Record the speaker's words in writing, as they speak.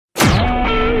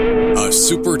A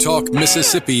Super Talk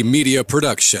Mississippi media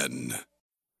production.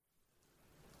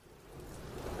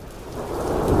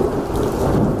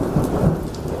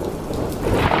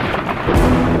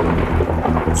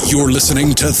 You're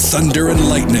listening to Thunder and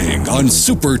Lightning on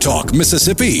Super Talk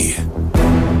Mississippi.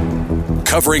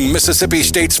 Covering Mississippi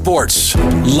State sports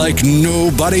like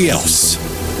nobody else.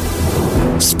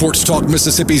 Sports Talk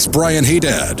Mississippi's Brian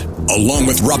Haydad, along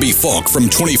with Robbie Falk from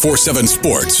 24/7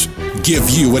 Sports, give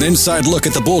you an inside look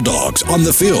at the Bulldogs on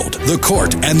the field, the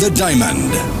court, and the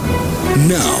diamond.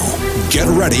 Now, get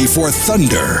ready for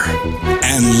Thunder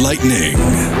and Lightning.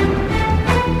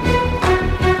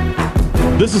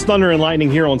 This is Thunder and Lightning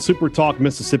here on Super Talk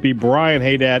Mississippi. Brian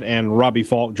Haydad and Robbie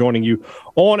Falk joining you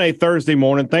on a Thursday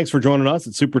morning. Thanks for joining us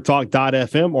at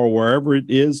supertalk.fm or wherever it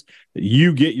is that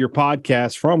you get your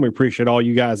podcast from. We appreciate all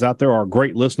you guys out there, our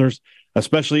great listeners,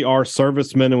 especially our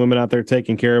servicemen and women out there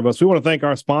taking care of us. We want to thank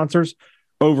our sponsors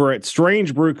over at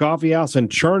Strange Brew Coffee House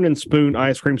and Churn and Spoon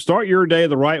Ice Cream. Start your day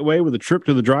the right way with a trip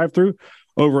to the drive-thru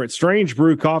over at Strange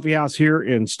Brew Coffee House here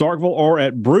in Starkville or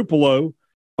at Brupolo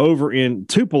over in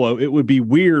Tupelo. It would be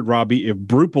weird, Robbie, if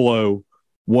Brupolo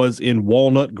was in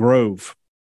Walnut Grove.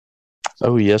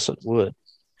 Oh, yes, it would.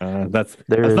 That's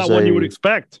not what you would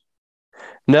expect.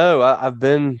 No, I've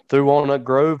been through Walnut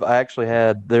Grove. I actually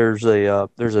there's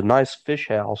a nice fish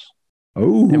house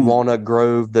in Walnut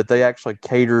Grove that they actually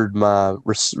catered my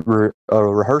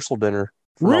rehearsal dinner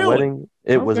for my wedding.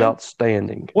 It was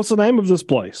outstanding. What's the name of this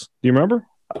place? Do you remember?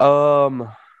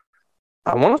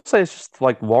 I want to say it's just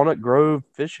like Walnut Grove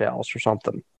Fish House or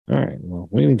something. All right. Well,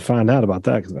 we need to find out about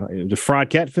that. Just fried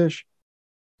catfish?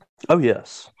 Oh,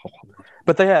 yes.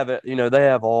 But they have it. They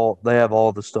have all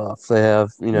the stuff. They have,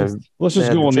 Let's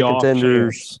just go on the off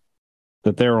tenders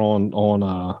that they're on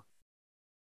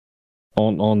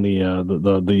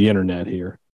the internet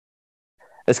here.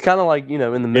 It's kind of like, in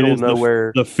the middle of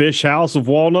nowhere. The Fish House of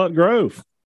Walnut Grove.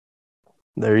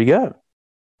 There you go.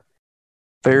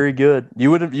 Very good. You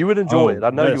would enjoy it.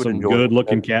 I know you would enjoy it. Good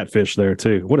looking catfish there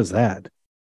too. What is that?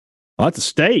 Oh, that's a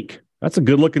steak. That's a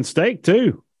good looking steak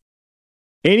too.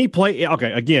 Any place.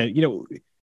 Okay. Again,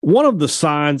 one of the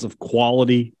signs of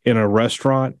quality in a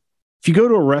restaurant, if you go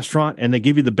to a restaurant and they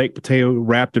give you the baked potato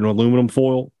wrapped in aluminum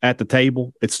foil at the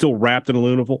table, it's still wrapped in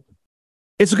aluminum foil.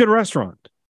 It's a good restaurant.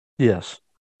 Yes.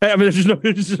 I mean,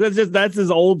 that's as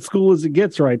old school as it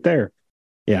gets right there.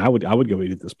 Yeah. I would go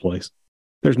eat at this place.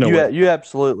 There's no way. You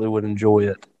absolutely would enjoy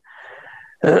it.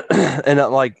 And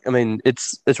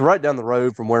it's right down the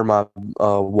road from where my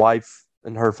wife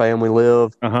and her family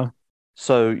live. Uh-huh.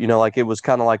 So, it was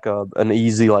kind of like an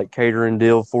easy catering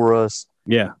deal for us.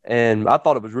 Yeah. And I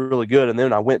thought it was really good. And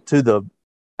then I went to the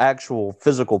actual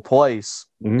physical place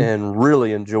and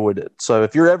really enjoyed it. So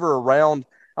if you're ever around,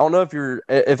 I don't know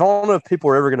if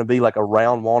people are ever going to be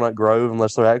around Walnut Grove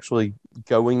unless they're actually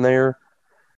going there.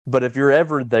 But if you're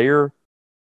ever there,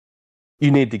 you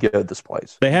need to go to this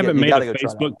place. They haven't made a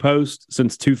Facebook post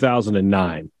since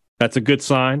 2009. That's a good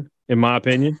sign, in my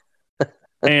opinion.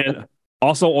 And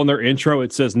also on their intro,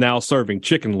 it says now serving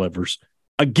chicken livers.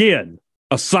 Again,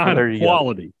 a sign of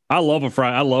quality. I love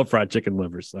fried chicken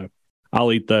livers, so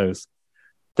I'll eat those.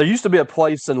 There used to be a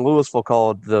place in Louisville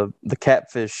called the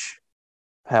Catfish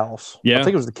House. Yeah. I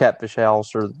think it was the Catfish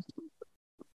House, or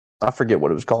I forget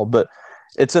what it was called, but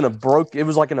it's in a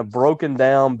broken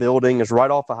down building. It's right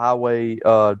off of Highway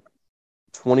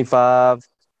 25.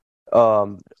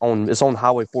 It's on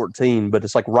Highway 14, but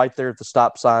it's right there at the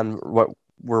stop sign where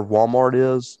Walmart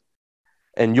is.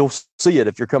 And you'll see it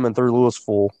if you're coming through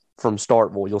Louisville from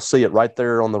Starkville. You'll see it right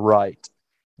there on the right.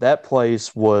 That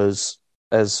place was,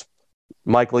 as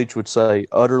Mike Leach would say,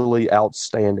 utterly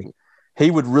outstanding.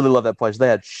 He would really love that place. They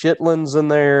had chitlins in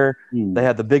there. They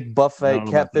had the big buffet,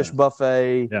 catfish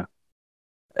buffet. Yeah.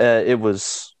 It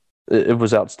was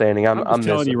outstanding. I'm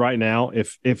telling you right now,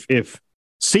 if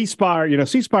C Spire,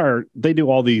 C Spire, they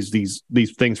do all these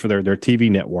things for their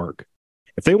TV network.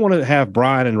 If they want to have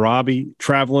Brian and Robbie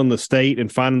traveling the state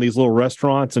and finding these little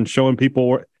restaurants and showing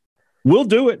people, we'll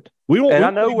do it. We won't. And I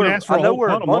know where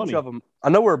a bunch of them. I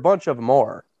know where a bunch of them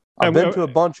are. I've been to a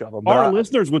bunch of them. Our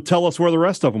listeners would tell us where the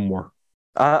rest of them were.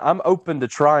 I'm open to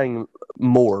trying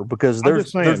more because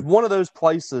there's one of those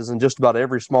places in just about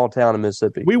every small town in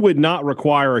Mississippi. We would not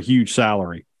require a huge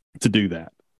salary to do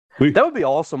that. That would be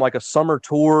awesome, like a summer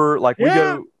tour. We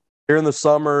go during the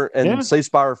summer and C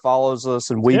Spire follows us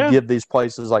and we give these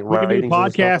places we ratings. We can do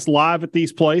podcasts live at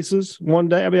these places one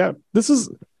day. I mean, this is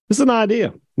an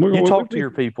idea. You talk to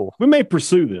your people. We may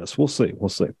pursue this. We'll see.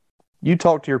 You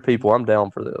talk to your people. I'm down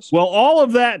for this. Well, all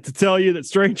of that to tell you that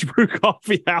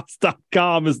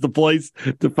StrangeBrewCoffeehouse.com is the place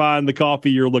to find the coffee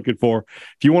you're looking for.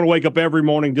 If you want to wake up every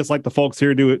morning, just like the folks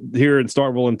here do it here in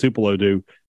Starkville and Tupelo do,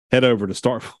 head over to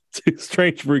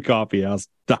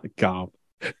StrangeBrewCoffeehouse.com.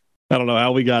 I don't know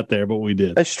how we got there, but we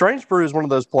did. Hey, Strange Brew is one of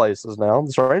those places now.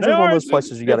 Strange Brew is one of those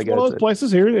places you got to go to. One of those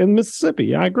places here in Mississippi.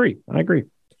 Yeah, I agree.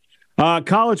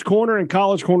 College Corner and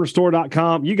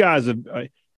collegecornerstore.com. You guys have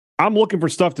I'm looking for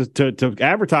stuff to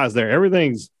advertise there.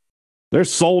 They're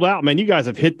sold out, man. You guys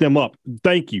have hit them up.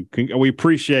 Thank you. We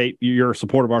appreciate your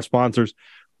support of our sponsors.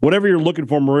 Whatever you're looking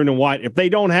for, maroon and white, if they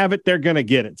don't have it, they're going to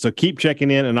get it. So keep checking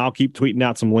in, and I'll keep tweeting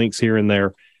out some links here and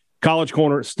there. College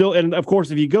Corner still, and of course,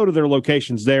 if you go to their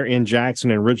locations there in Jackson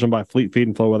and Ridgeland by Fleet Feed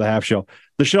and Flow with a Half Shell,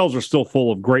 the shelves are still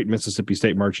full of great Mississippi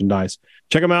State merchandise.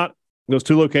 Check them out, those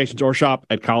two locations, or shop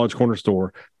at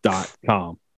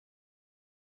collegecornerstore.com.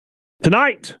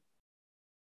 Tonight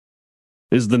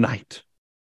is the night.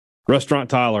 Restaurant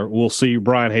Tyler will see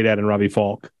Brian Haydad and Robbie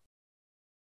Falk,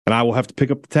 and I will have to pick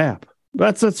up the tab.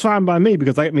 That's fine by me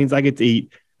because that means I get to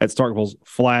eat at Starkville's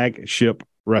flagship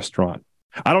restaurant.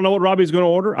 I don't know what Robbie's going to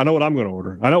order. I know what I'm going to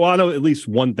order. I know at least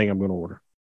one thing I'm going to order.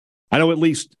 I know at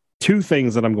least two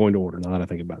things that I'm going to order now that I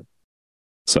think about it.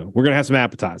 So we're going to have some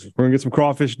appetizers. We're going to get some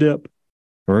crawfish dip.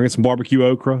 We're going to get some barbecue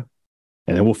okra,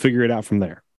 and then we'll figure it out from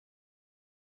there.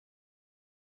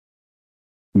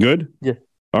 Good? Yeah.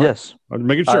 All yes. Right. I'm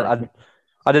making sure. I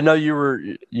didn't know you were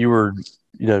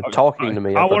talking to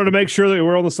me. I wanted to make sure that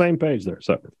we're on the same page there.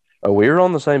 So we're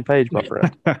on the same page, my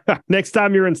friend. Next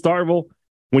time you're in Starkville,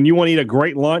 when you want to eat a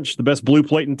great lunch, the best blue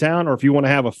plate in town, or if you want to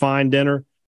have a fine dinner,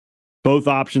 both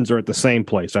options are at the same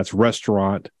place. That's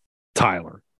Restaurant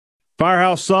Tyler.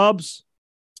 Firehouse Subs.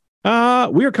 We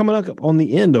are coming up on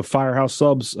the end of Firehouse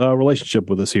Subs' relationship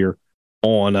with us here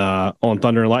on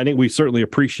Thunder and Lightning. We certainly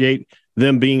appreciate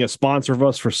them being a sponsor of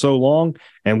us for so long,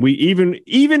 and we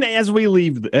even as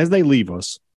they leave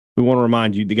us, we want to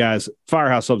remind you, the guys,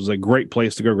 Firehouse Subs is a great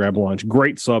place to go grab lunch,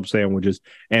 great sub sandwiches,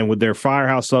 and with their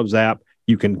Firehouse Subs app,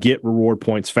 you can get reward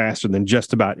points faster than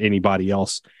just about anybody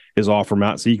else is offering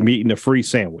out. So you can be eating a free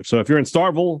sandwich. So if you're in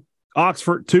Starkville,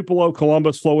 Oxford, Tupelo,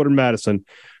 Columbus, Flowood, and Madison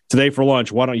today for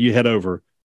lunch, why don't you head over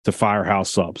to Firehouse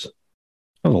Subs?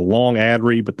 That was a long ad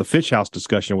read, but the Fish House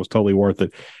discussion was totally worth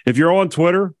it. If you're on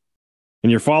Twitter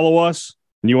and you follow us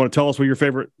and you want to tell us what your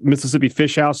favorite Mississippi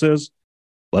Fish House is,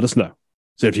 let us know.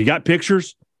 So if you got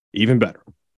pictures, even better.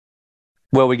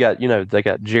 Well, they got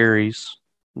Jerry's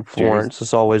in Florence.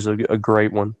 It's always a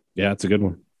great one. Yeah, it's a good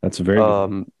one. That's a very good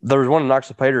one. There was one in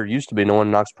Noxapater. Used to be one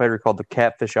in Noxapater called the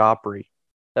Catfish Opry.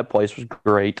 That place was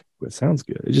great. It sounds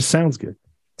good. It just sounds good.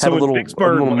 Had so in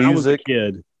Vicksburg, when I was a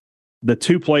kid, the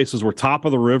two places were Top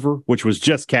of the River, which was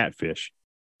just catfish.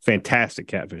 Fantastic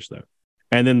catfish, though.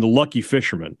 And then the Lucky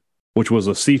Fisherman, which was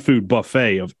a seafood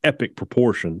buffet of epic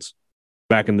proportions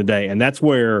back in the day. And that's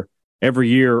where every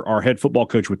year our head football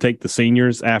coach would take the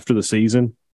seniors after the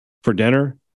season for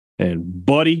dinner. And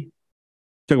buddy,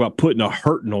 talk about putting a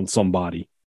hurting on somebody.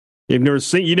 You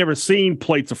never seen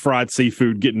plates of fried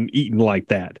seafood getting eaten like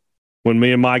that when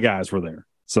me and my guys were there.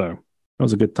 So that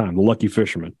was a good time. The Lucky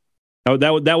Fisherman.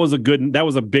 That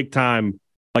was a big time.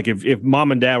 Like if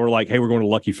mom and dad were like, hey, we're going to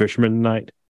Lucky Fisherman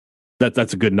tonight,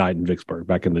 that's a good night in Vicksburg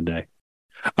back in the day.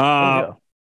 Yeah.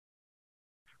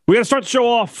 We got to start the show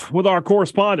off with our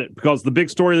correspondent because the big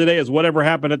story of the day is whatever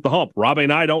happened at the hump. Robbie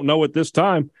and I don't know at this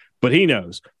time, but he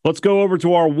knows. Let's go over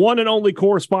to our one and only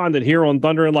correspondent here on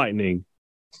Thunder and Lightning,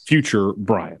 Future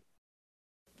Brian.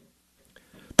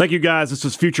 Thank you, guys. This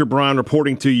is Future Brian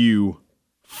reporting to you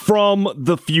from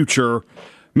the future.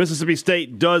 Mississippi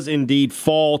State does indeed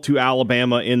fall to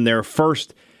Alabama in their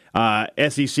first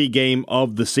SEC game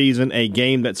of the season, a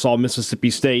game that saw Mississippi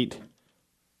State.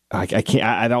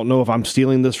 I don't know if I'm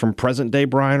stealing this from present day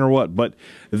Brian or what, but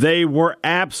they were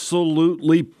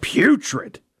absolutely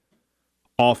putrid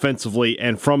offensively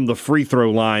and from the free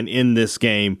throw line in this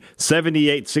game.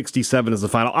 78-67 is the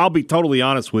final. I'll be totally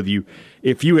honest with you.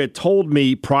 If you had told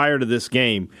me prior to this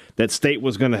game that State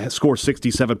was going to score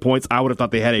 67 points, I would have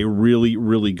thought they had a really,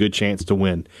 really good chance to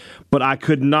win. But I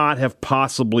could not have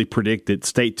possibly predicted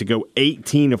State to go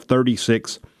 18 of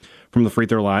 36 from the free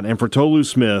throw line. And for Tolu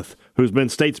Smith, who's been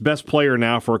State's best player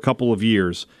now for a couple of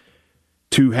years,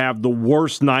 to have the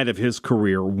worst night of his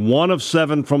career, 1 of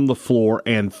 7 from the floor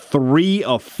and 3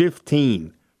 of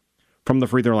 15 from the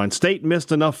free throw line. State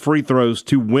missed enough free throws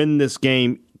to win this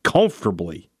game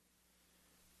comfortably,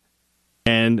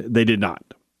 and they did not.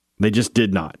 They just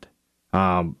did not.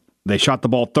 They shot the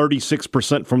ball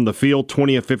 36% from the field,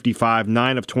 20 of 55,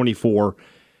 9 of 24,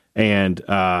 and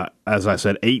as I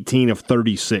said, 18 of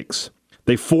 36.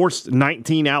 They forced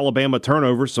 19 Alabama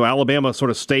turnovers, so Alabama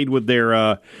sort of stayed with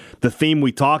their the theme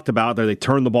we talked about there. They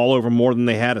turned the ball over more than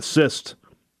they had assists.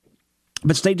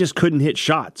 But State just couldn't hit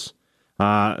shots.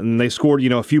 And they scored,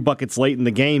 a few buckets late in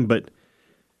the game, but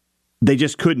they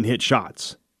just couldn't hit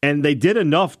shots. And they did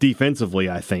enough defensively,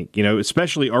 I think,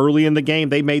 especially early in the game.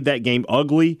 They made that game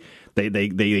ugly.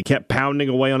 They kept pounding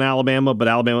away on Alabama, but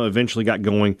Alabama eventually got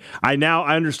going. I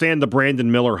understand the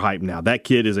Brandon Miller hype now. That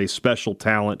kid is a special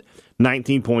talent.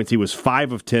 19 points. He was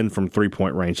 5 of 10 from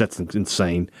three-point range. That's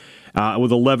insane.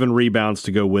 With 11 rebounds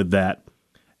to go with that.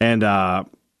 And, and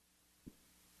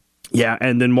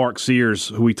then Mark Sears,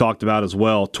 who we talked about as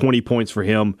well, 20 points for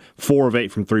him, 4 of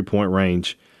 8 from three-point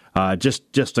range.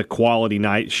 Just a quality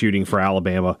night shooting for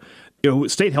Alabama.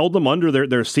 State held them under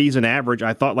their season average.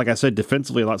 I thought, like I said,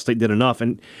 defensively, I thought State did enough.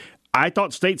 And I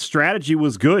thought State's strategy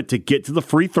was good to get to the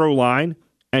free throw line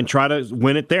and try to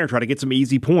win it there, try to get some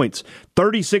easy points.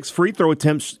 36 free throw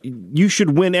attempts, you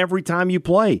should win every time you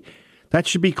play. That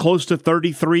should be close to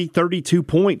 33, 32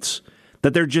 points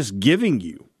that they're just giving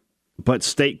you. But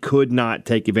State could not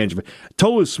take advantage of it.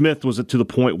 Tolu Smith was to the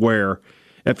point where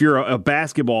if you're a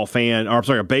baseball fan,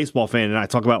 and I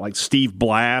talk about like Steve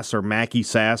Blass or Mackie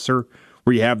Sasser,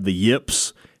 where you have the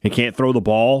yips and can't throw the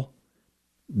ball,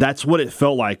 that's what it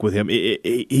felt like with him.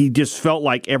 He just felt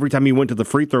like every time he went to the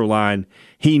free throw line,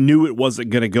 he knew it wasn't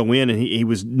going to go in, and he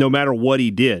was, no matter what he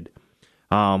did.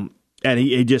 And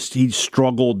he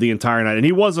struggled the entire night. And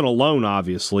he wasn't alone,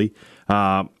 obviously.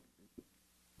 Like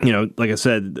I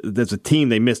said, there's a team,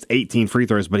 they missed 18 free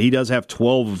throws, but he does have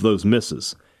 12 of those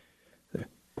misses.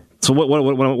 So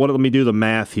let me do the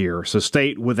math here. So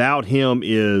State, without him,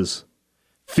 is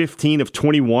 15 of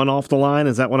 21 off the line.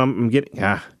 Is that what I'm getting?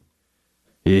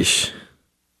 Ish.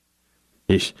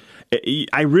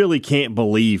 I really can't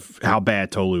believe how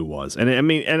bad Tolu was. And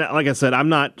like I said, I'm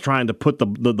not trying to put the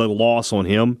loss on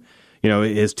him.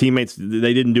 His teammates,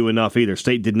 they didn't do enough either.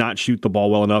 State did not shoot the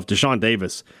ball well enough. Deshaun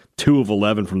Davis, 2 of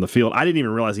 11 from the field. I didn't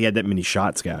even realize he had that many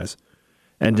shots, guys.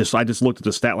 And I just looked at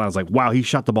the stat line. I was like, wow, he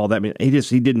shot the ball that many.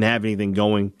 He didn't have anything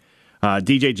going.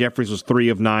 DJ Jeffries was 3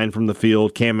 of 9 from the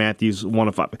field. Cam Matthews, 1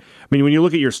 of 5. When you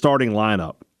look at your starting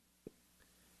lineup,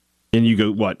 and you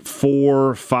go,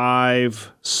 4,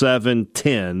 5, 7,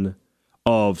 10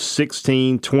 of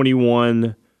 16,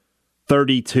 21,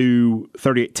 32,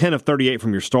 38, 10 of 38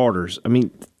 from your starters.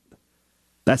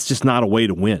 That's just not a way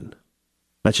to win.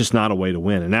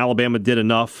 And Alabama did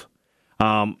enough.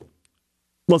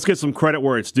 Let's get some credit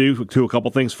where it's due to a couple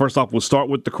things. First off, we'll start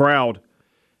with the crowd.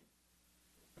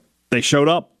 They showed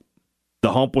up.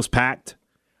 The hump was packed.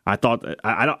 I thought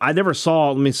I never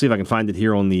saw. Let me see if I can find it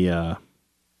here on the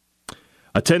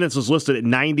attendance was listed at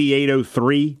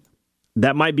 9,803.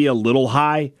 That might be a little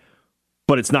high,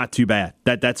 but it's not too bad.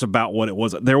 That's about what it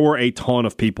was. There were a ton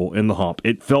of people in the hump.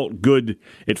 It felt good.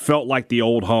 It felt like the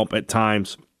old hump at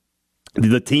times.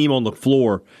 The team on the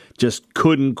floor just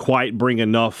couldn't quite bring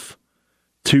enough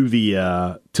to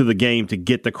the game to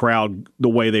get the crowd the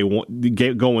way they want,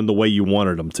 going the way you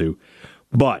wanted them to.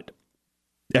 But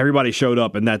everybody showed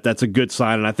up, and that's a good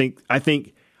sign. And I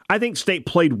think State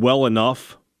played well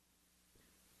enough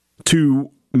to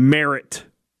merit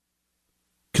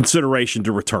consideration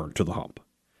to return to the hump.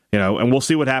 And we'll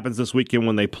see what happens this weekend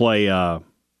when they play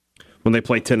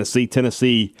Tennessee.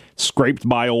 Tennessee scraped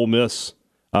by Ole Miss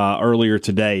earlier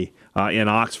today in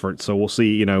Oxford, so we'll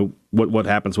see. What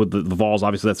happens with the Vols.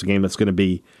 Obviously, that's a game that's going to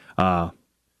be on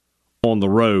the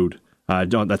road.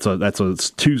 That's a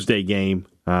Tuesday game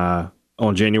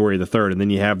on January the 3rd, and then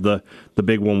you have the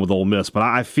big one with Ole Miss. But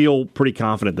I feel pretty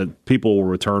confident that people will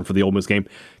return for the Ole Miss game,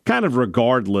 kind of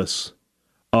regardless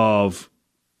of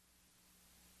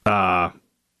what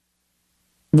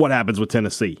happens with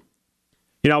Tennessee.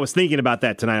 I was thinking about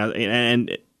that tonight,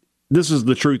 and this is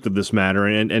the truth of this matter,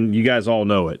 and you guys all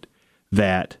know it,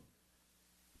 that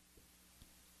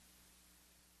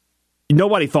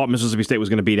nobody thought Mississippi State was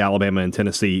going to beat Alabama and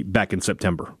Tennessee back in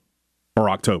September or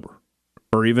October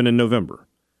or even in November.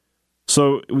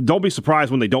 So don't be surprised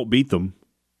when they don't beat them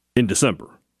in December.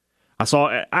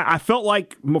 I felt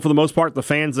like, for the most part, the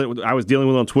fans that I was dealing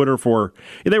with on Twitter,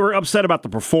 they were upset about the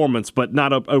performance, but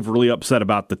not overly upset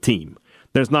about the team.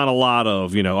 There's not a lot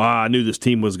of, I knew this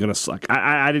team was going to suck.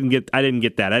 I didn't get that. I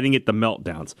didn't get the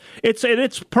meltdowns.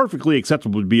 It's perfectly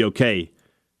acceptable to be okay.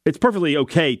 It's perfectly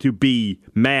okay to be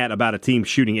mad about a team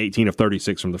shooting 18 of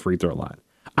 36 from the free throw line.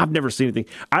 I've never seen anything.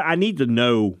 I need to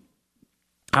know.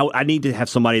 I need to have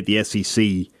somebody at the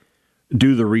SEC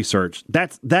do the research.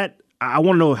 I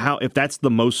want to know if that's the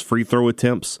most free throw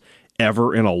attempts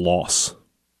ever in a loss.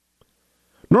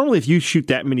 Normally, if you shoot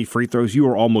that many free throws, you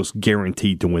are almost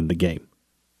guaranteed to win the game.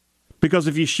 Because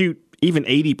if you shoot even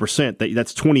 80%,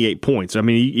 that's 28 points. I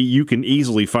mean, you can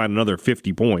easily find another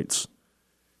 50 points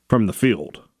from the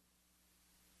field.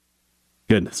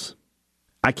 Goodness.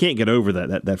 I can't get over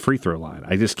that free throw line.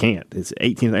 I just can't. It's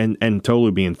 18, and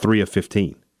Tolu being 3 of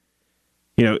 15.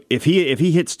 You know, if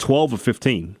he hits 12 of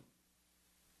 15,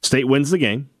 State wins the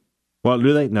game. Well,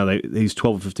 do they? No, he's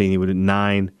 12 of 15. He would have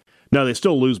 9. No, they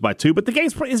still lose by 2, but the game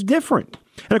is different.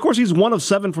 And, of course, he's 1 of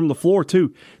 7 from the floor,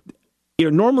 too. You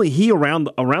know, normally he around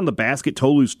the basket,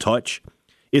 Tolu's touch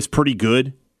is pretty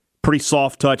good, pretty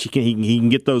soft touch. He can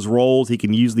get those rolls. He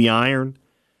can use the iron.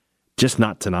 Just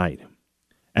not tonight.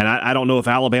 And I don't know if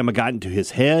Alabama got into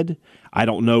his head. I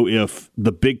don't know if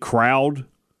the big crowd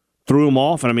threw him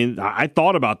off. And, I mean, I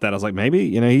thought about that. I was like, maybe,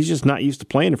 you know, he's just not used to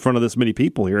playing in front of this many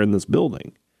people here in this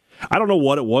building. I don't know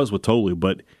what it was with Tolu,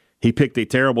 but he picked a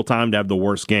terrible time to have the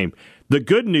worst game. The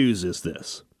good news is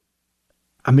this.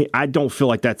 I mean, I don't feel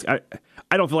like it's going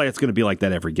to be like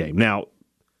that every game. Now,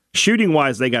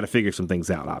 shooting-wise, they got to figure some things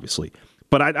out, obviously.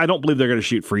 But I don't believe they're going to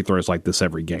shoot free throws like this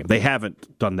every game. They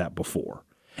haven't done that before.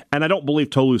 And I don't believe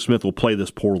Tolu Smith will play this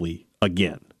poorly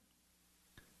again.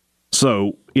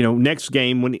 So, you know, next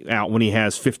game when he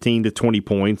has 15 to 20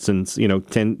 points and, you know,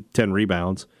 10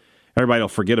 rebounds, everybody will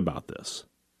forget about this.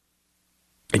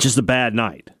 It's just a bad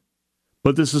night.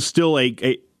 But this is still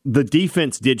the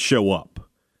defense did show up.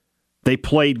 They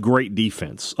played great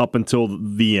defense up until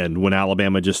the end when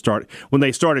Alabama when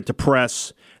they started to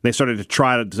press, they started to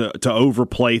try to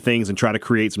overplay things and try to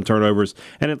create some turnovers,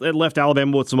 and it left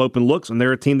Alabama with some open looks, and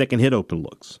they're a team that can hit open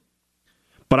looks.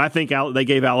 But I think they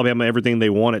gave Alabama everything they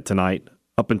wanted tonight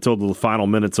up until the final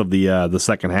minutes of the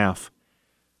second half.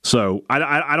 So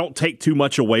I don't take too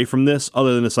much away from this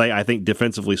other than to say I think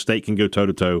defensively State can go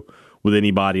toe-to-toe with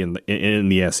anybody in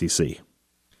the SEC.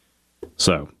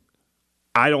 So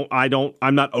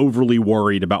I'm not overly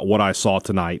worried about what I saw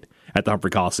tonight at the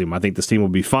Humphrey Coliseum. I think this team will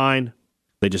be fine.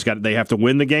 They have to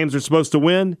win the games they're supposed to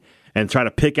win and try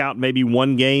to pick out maybe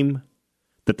one game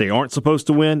that they aren't supposed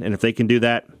to win. And if they can do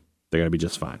that, they're going to be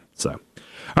just fine. So,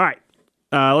 all right,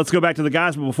 let's go back to the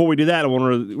guys. But before we do that, I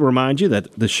want to remind you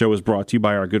that this show is brought to you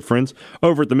by our good friends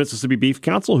over at the Mississippi Beef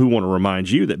Council, who want to remind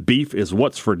you that beef is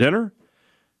what's for dinner.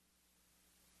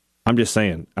 I'm just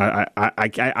saying,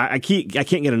 I can't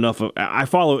get enough of. I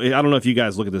don't know if you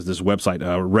guys look at this website,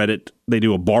 Reddit. They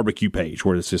do a barbecue page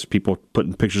where it's just people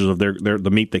putting pictures of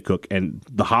the meat they cook. And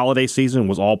the holiday season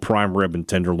was all prime rib and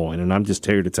tenderloin. And I'm just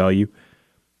here to tell you,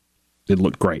 it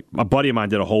looked great. A buddy of mine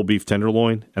did a whole beef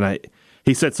tenderloin, and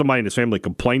he said somebody in his family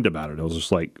complained about it. I was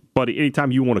just like, buddy,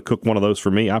 anytime you want to cook one of those for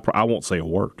me, I won't say a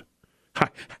word.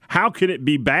 How can it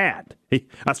be bad?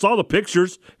 I saw the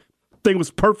pictures. Thing was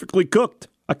perfectly cooked.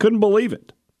 I couldn't believe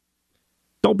it.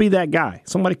 Don't be that guy.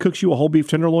 Somebody cooks you a whole beef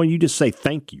tenderloin, you just say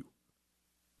thank you.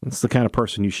 That's the kind of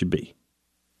person you should be.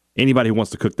 Anybody who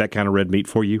wants to cook that kind of red meat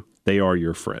for you, they are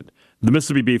your friend. The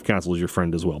Mississippi Beef Council is your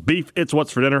friend as well. Beef, it's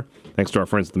what's for dinner. Thanks to our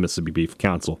friends at the Mississippi Beef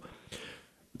Council.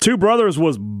 Two Brothers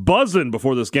was buzzing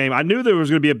before this game. I knew there was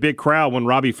going to be a big crowd when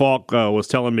Robbie Falk was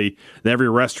telling me that every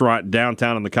restaurant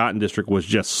downtown in the Cotton District was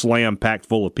just slam-packed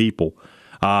full of people.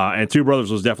 And Two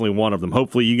Brothers was definitely one of them.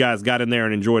 Hopefully you guys got in there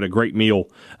and enjoyed a great meal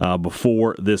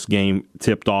before this game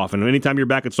tipped off. And anytime you're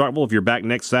back at Starkville, if you're back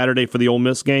next Saturday for the Ole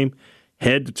Miss game,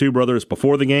 head to Two Brothers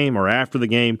before the game or after the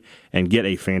game and get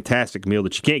a fantastic meal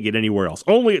that you can't get anywhere else.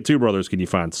 Only at Two Brothers can you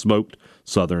find smoked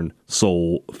Southern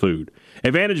soul food.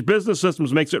 Advantage Business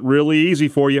Systems makes it really easy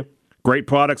for you. Great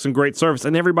products and great service.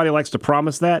 And everybody likes to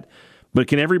promise that. But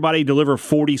can everybody deliver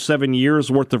 47 years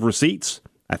worth of receipts?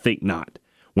 I think not.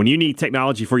 When you need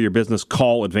technology for your business,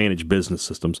 call Advantage Business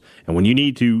Systems. And when you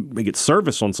need to get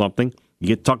service on something, you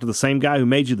get to talk to the same guy who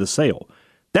made you the sale.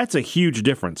 That's a huge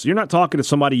difference. You're not talking to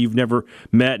somebody you've never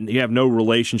met and you have no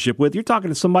relationship with. You're talking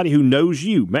to somebody who knows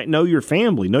you, know your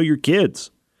family, know your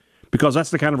kids. Because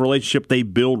that's the kind of relationship they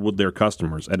build with their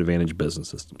customers at Advantage Business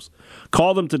Systems.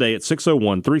 Call them today at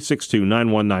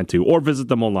 601-362-9192 or visit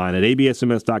them online at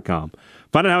absms.com.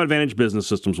 Find out how Advantage Business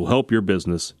Systems will help your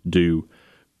business do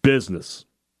business.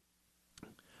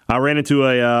 I ran into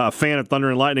a fan of Thunder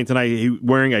and Lightning tonight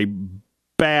wearing a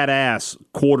badass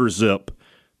quarter zip,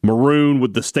 maroon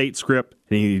with the state script.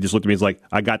 And he just looked at me and was like,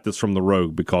 I got this from the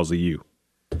Rogue because of you.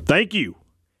 Thank you.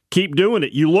 Keep doing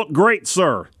it. You look great,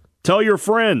 sir. Tell your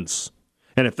friends.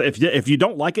 And if you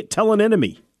don't like it, tell an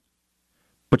enemy.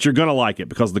 But you're going to like it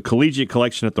because the collegiate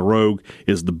collection at the Rogue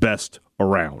is the best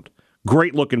around.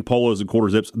 Great looking polos and quarter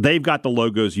zips. They've got the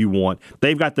logos you want.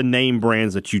 They've got the name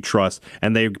brands that you trust,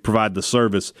 and they provide the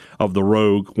service of the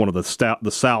Rogue, one of the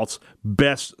South's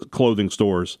best clothing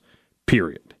stores,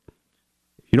 period.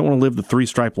 You don't want to live the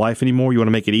three-stripe life anymore? You want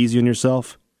to make it easy on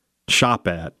yourself? Shop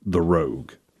at the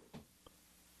Rogue.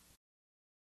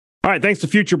 All right, thanks to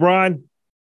Future Brian.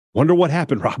 Wonder what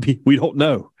happened, Robbie. We don't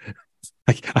know.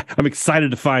 I'm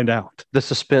excited to find out. The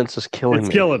suspense is killing me.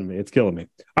 It's killing me.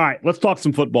 All right, let's talk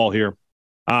some football here.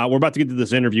 We're about to get to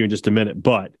this interview in just a minute,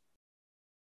 but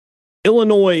the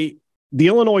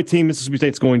Illinois team Mississippi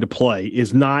State's going to play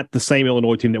is not the same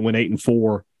Illinois team that went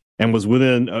 8-4 and was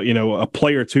within a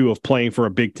play or two of playing for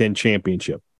a Big Ten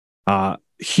championship.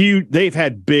 They've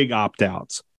had big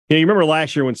opt-outs. You remember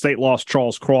last year when State lost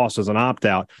Charles Cross as an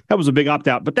opt-out? That was a big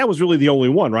opt-out, but that was really the only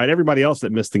one, right? Everybody else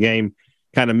that missed the game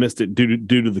kind of missed it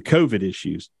due to the COVID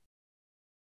issues.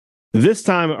 This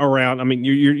time around, I mean,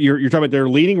 you're talking about their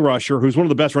leading rusher, who's one of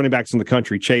the best running backs in the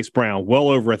country, Chase Brown, well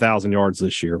over 1,000 yards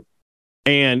this year.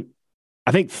 And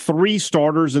I think 3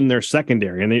 starters in their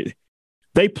secondary. And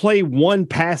they play one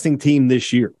passing team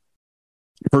this year,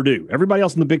 Purdue. Everybody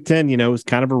else in the Big Ten, is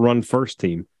kind of a run-first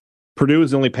team. Purdue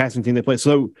is the only passing team they play.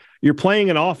 So you're playing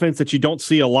an offense that you don't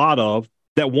see a lot of,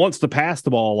 that wants to pass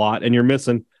the ball a lot, and you're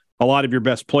missing a lot of your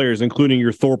best players, including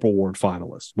your Thorpe Award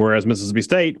finalists. Whereas Mississippi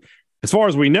State, as far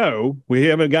as we know, we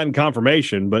haven't gotten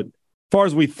confirmation, but as far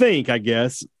as we think, I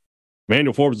guess,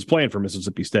 Emmanuel Forbes is playing for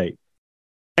Mississippi State.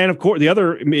 And, of course, the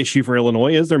other issue for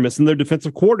Illinois is they're missing their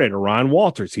defensive coordinator, Ryan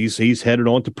Walters. He's headed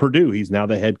on to Purdue. He's now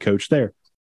the head coach there.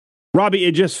 Robbie,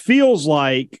 it just feels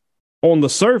like on the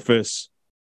surface,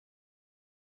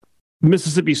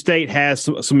 Mississippi State has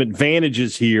some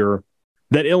advantages here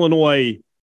that Illinois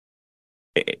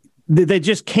they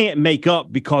just can't make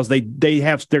up because they're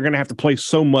going to have to play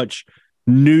so much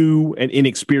new and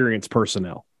inexperienced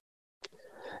personnel.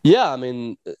 Yeah, I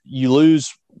mean, you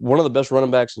lose one of the best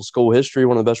running backs in school history,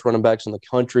 one of the best running backs in the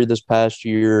country this past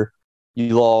year.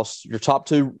 You lost your top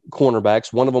 2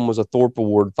 cornerbacks. One of them was a Thorpe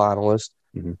Award finalist.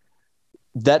 Mm-hmm.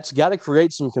 That's got to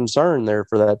create some concern there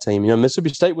for that team.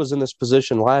 Mississippi State was in this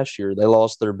position last year. They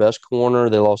lost their best corner.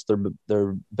 They lost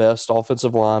their best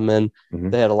offensive lineman. Mm-hmm.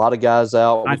 They had a lot of guys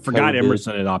out. I forgot COVID.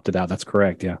 Emerson had opted out. That's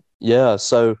correct, yeah. Yeah,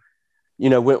 so,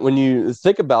 when you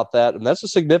think about that, and that's a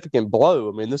significant blow.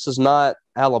 I mean, this is not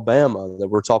Alabama that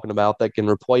we're talking about that can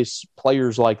replace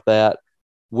players like that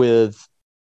with,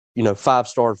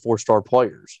 5-star, 4-star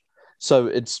players. So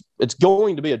it's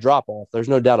going to be a drop-off. There's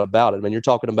no doubt about it. I mean, you're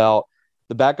talking about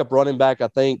the backup running back, I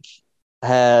think,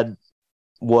 had,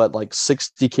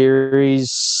 60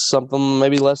 carries, something,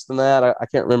 maybe less than that. I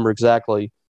can't remember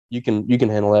exactly. You can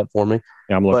handle that for me.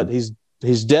 Yeah, I'm looking. But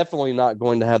he's definitely not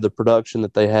going to have the production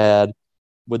that they had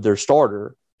with their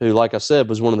starter, who, like I said,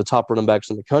 was one of the top running backs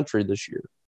in the country this year.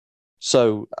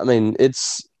 So, I mean,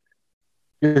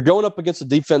 you're going up against a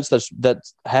defense that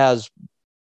has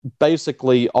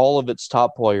basically all of its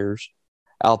top players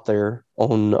out there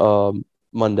on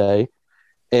Monday,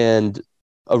 and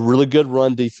a really good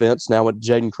run defense now with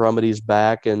Jaden Crumity's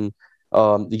back, and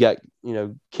you got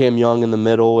Cam Young in the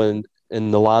middle, and the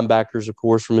linebackers, of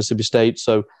course, from Mississippi State.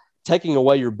 So taking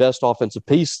away your best offensive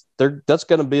piece, that's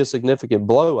going to be a significant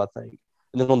blow, I think.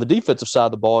 And then on the defensive side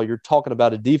of the ball, you're talking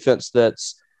about a defense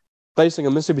that's facing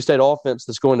a Mississippi State offense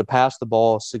that's going to pass the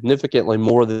ball significantly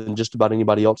more than just about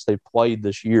anybody else they've played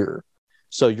this year.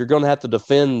 So you're going to have to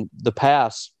defend the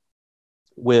pass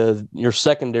with your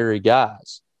secondary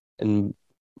guys, and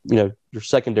your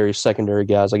secondary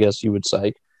guys, I guess you would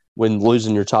say, when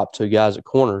losing your top 2 guys at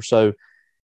corner. So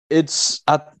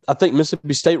I think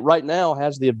Mississippi State right now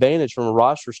has the advantage from a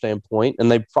roster standpoint,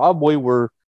 and they probably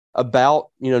were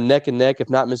about neck and neck, if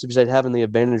not Mississippi State having the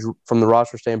advantage from the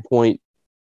roster standpoint,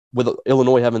 with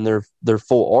Illinois having their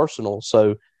full arsenal.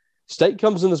 So State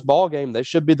comes in this ball game, they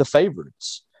should be the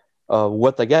favorites.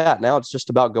 What they got now, it's just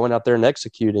about going out there and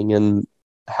executing. And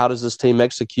how does this team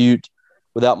execute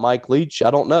without Mike Leach?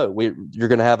 I don't know. You're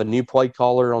going to have a new play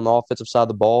caller on the offensive side of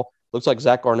the ball. Looks like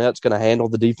Zach Arnett's going to handle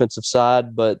the defensive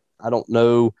side, but I don't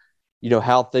know,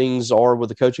 how things are with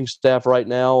the coaching staff right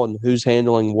now and who's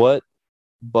handling what.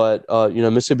 But,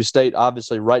 Mississippi State,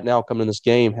 obviously, right now coming in this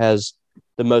game has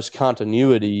the most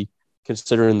continuity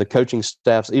considering the coaching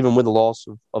staffs, even with the loss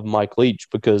of Mike Leach,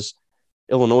 because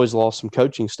Illinois has lost some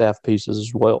coaching staff pieces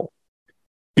as well.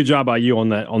 Good job by you on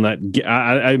that.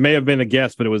 I may have been a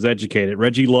guess, but it was educated.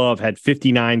 Reggie Love had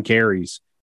 59 carries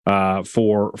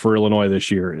for Illinois this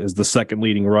year as the second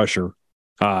leading rusher.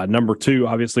 Number 2,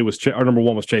 obviously, number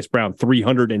 1 was Chase Brown,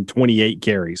 328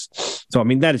 carries. So, I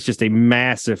mean, that is just a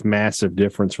massive, massive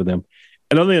difference for them.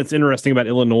 Another thing that's interesting about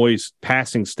Illinois'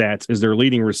 passing stats is their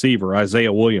leading receiver,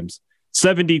 Isaiah Williams.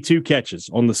 72 catches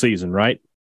on the season, right?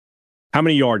 How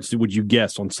many yards would you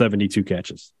guess on 72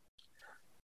 catches?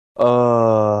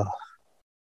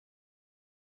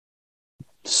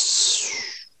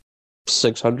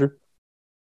 600.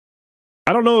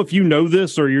 I don't know if you know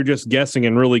this or you're just guessing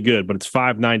and really good, but it's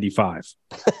 595.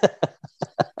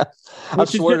 I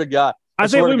swear to God.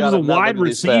 Isaiah Williams was a wide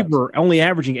receiver, only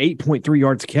averaging 8.3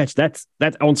 yards a catch. That's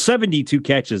on 72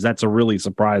 catches. That's a really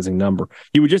surprising number.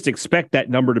 You would just expect that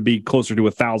number to be closer to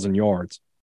 1,000 yards.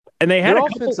 And they had their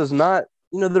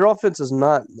offense is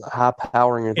not high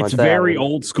powering. It's very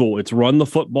old school. It's run the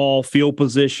football, field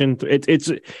position.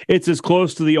 It's as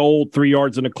close to the old 3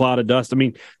 yards in a cloud of dust. I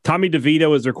mean, Tommy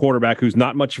DeVito is their quarterback, who's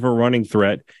not much of a running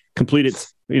threat. Completed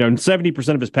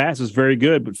 70% of his passes, very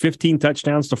good, but 15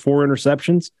 touchdowns to 4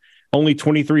 interceptions. Only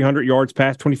 2,400 yards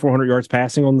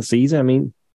passing on the season. I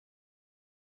mean,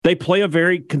 they play a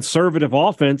very conservative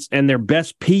offense, and their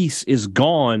best piece is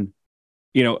gone.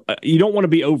 You don't want to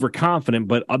be overconfident,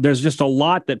 but there's just a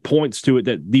lot that points to it.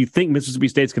 Do you think Mississippi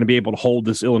State's going to be able to hold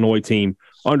this Illinois team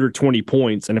under 20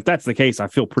 points? And if that's the case, I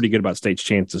feel pretty good about State's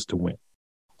chances to win.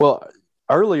 Well,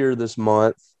 earlier this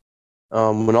month,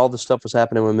 when all this stuff was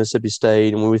happening with Mississippi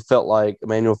State, and when we felt like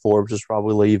Emmanuel Forbes was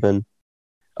probably leaving,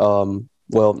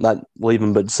 well, not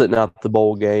leaving, but sitting out the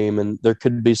bowl game, and there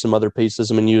could be some other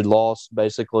pieces. I mean, you had lost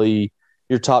basically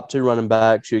your top 2 running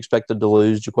backs. You expected to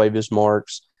lose Jaquavius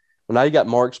Marks. Well, now you got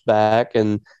Marks back,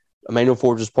 and Emmanuel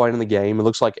Forbes is playing in the game. It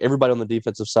looks like everybody on the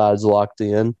defensive side is locked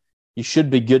in. You should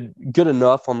be good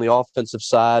enough on the offensive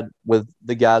side with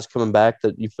the guys coming back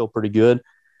that you feel pretty good.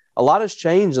 A lot has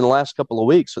changed in the last couple of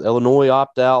weeks with Illinois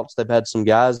opt-outs. They've had some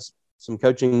guys, some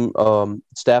coaching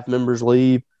staff members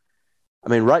leave. I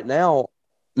mean, right now,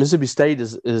 Mississippi State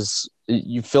is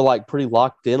you feel like pretty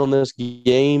locked in on this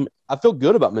game. I feel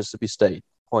good about Mississippi State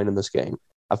playing in this game.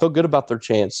 I feel good about their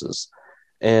chances.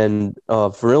 And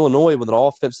for Illinois, with an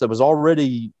offense that was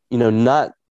already,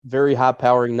 not very high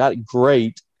powering, not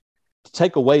great, to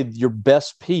take away your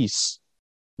best piece,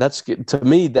 that's, to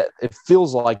me, that it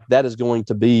feels like that is going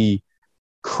to be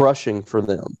crushing for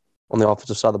them on the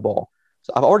offensive side of the ball.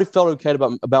 So I've already felt okay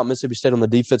about Mississippi State on the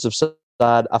defensive side.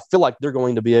 I feel like they're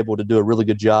going to be able to do a really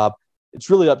good job.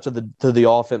 It's really up to the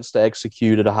offense to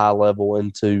execute at a high level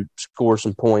and to score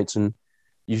some points, and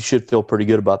you should feel pretty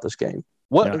good about this game.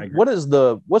 What's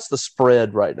the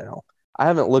spread right now? I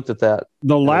haven't looked at that.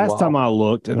 The last time I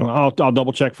looked, and I'll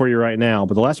double check for you right now,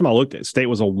 but the last time I looked at, State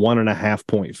was a 1.5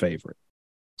 point favorite.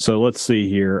 So let's see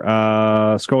here.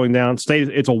 Scrolling down, State,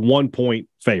 it's a 1 point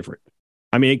favorite.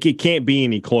 I mean, it can't be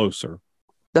any closer.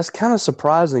 That's kind of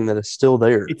surprising that it's still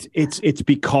there. It's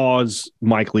because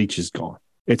Mike Leach is gone.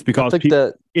 It's because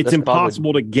it's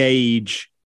impossible to gauge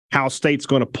how State's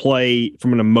going to play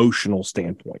from an emotional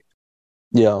standpoint.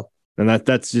 Yeah. And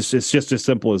it's just as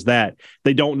simple as that.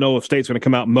 They don't know if State's going to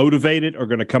come out motivated or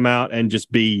going to come out and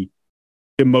just be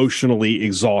emotionally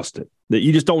exhausted. That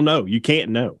you just don't know. You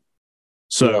can't know.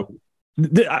 So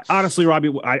honestly,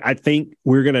 Robbie, I think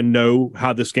we're going to know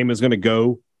how this game is going to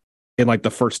go in like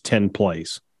the first 10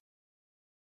 plays.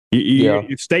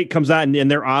 If State comes out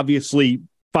and they're obviously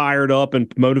fired up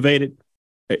and motivated,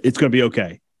 it's going to be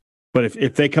okay. But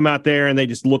if they come out there and they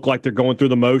just look like they're going through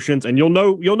the motions, and you'll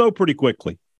know pretty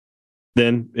quickly,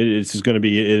 then it's just going to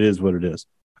be, it is what it is.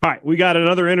 All right, we got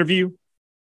another interview.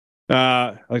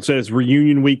 Like I said, it's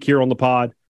reunion week here on the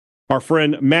pod. Our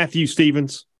friend Matthew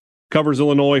Stevens covers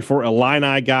Illinois for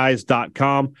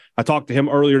IlliniGuys.com. I talked to him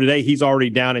earlier today. He's already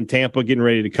down in Tampa getting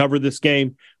ready to cover this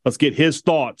game. Let's get his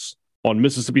thoughts on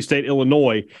Mississippi State,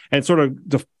 Illinois, and sort of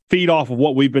to feed off of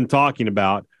what we've been talking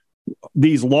about,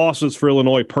 these losses for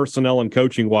Illinois personnel and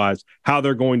coaching-wise, how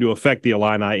they're going to affect the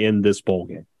Illini in this bowl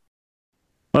game.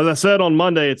 As I said on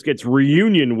Monday, it's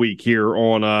reunion week here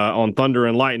on Thunder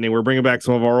and Lightning. We're bringing back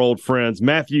some of our old friends.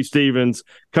 Matthew Stevens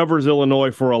covers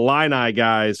Illinois for Illini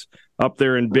Guys up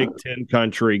there in Big Ten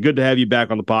country. Good to have you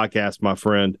back on the podcast, my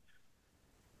friend.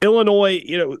 Illinois,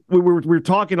 we're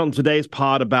talking on today's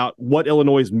pod about what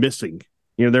Illinois is missing.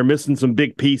 They're missing some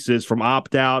big pieces from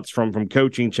opt-outs, from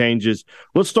coaching changes.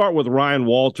 Let's start with Ryan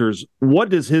Walters. What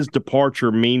does his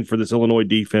departure mean for this Illinois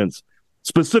defense,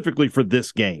 specifically for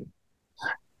this game?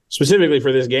 Specifically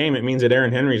for this game, it means that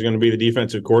Aaron Henry is going to be the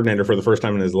defensive coordinator for the first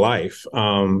time in his life.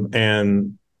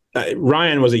 Ryan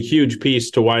was a huge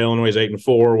piece to why Illinois is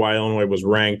 8-4, why Illinois was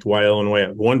ranked, why Illinois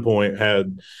at one point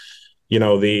had,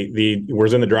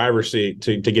 was in the driver's seat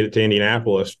to get it to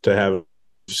Indianapolis to have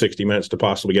 60 minutes to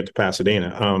possibly get to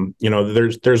Pasadena.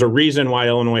 There's a reason why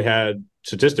Illinois had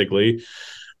statistically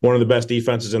one of the best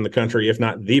defenses in the country, if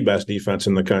not the best defense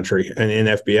in the country, and in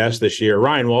FBS this year.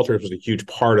 Ryan Walters was a huge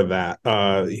part of that.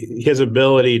 His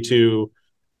ability to,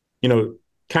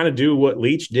 kind of do what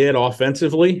Leach did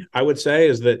offensively, I would say,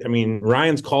 is that,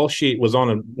 Ryan's call sheet was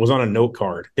on a note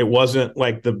card. It wasn't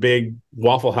like the big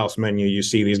Waffle House menu you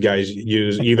see these guys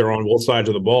use either on both sides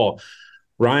of the ball.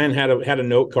 Ryan had a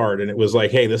note card, and it was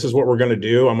like, hey, this is what we're going to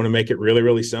do. I'm going to make it really,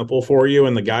 really simple for you.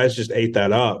 And the guys just ate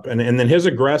that up. And then his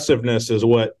aggressiveness is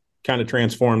what kind of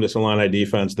transformed this Illini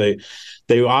defense. They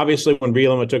obviously, when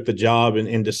Bielema took the job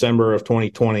in December of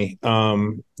 2020,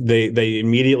 they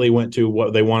immediately went to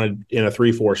what they wanted in a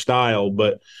 3-4 style,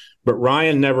 but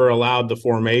Ryan never allowed the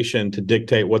formation to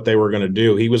dictate what they were going to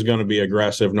do. He was going to be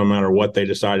aggressive no matter what they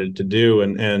decided to do.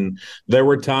 And there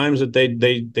were times that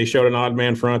they showed an odd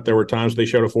man front. There were times they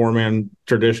showed a 4-man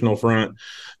traditional front.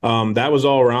 That was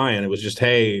all Ryan. It was just,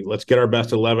 hey, let's get our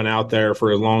best 11 out there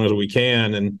for as long as we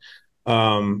can. And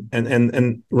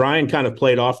Ryan kind of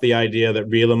played off the idea that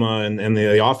Bielema and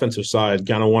the offensive side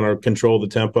kind of want to control the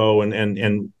tempo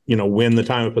and win the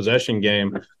time of possession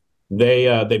game.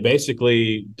 They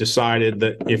basically decided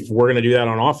that if we're going to do that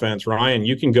on offense, Ryan,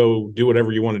 you can go do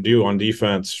whatever you want to do on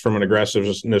defense from an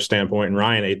aggressiveness standpoint, and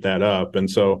Ryan ate that up. And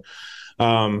so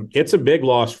it's a big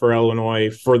loss for Illinois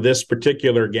for this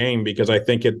particular game, because I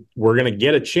think we're going to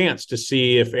get a chance to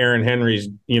see if Aaron Henry's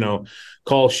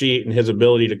call sheet and his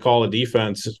ability to call a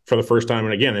defense for the first time,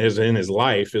 and again in his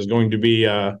life, is going to be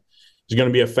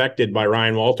affected by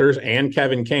Ryan Walters and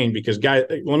Kevin Kane. Because guys,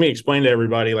 let me explain to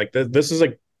everybody, like this is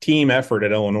a team effort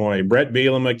at Illinois. Brett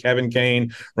Bielema, Kevin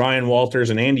Kane, Ryan Walters,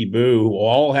 and Andy Boo, who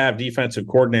all have defensive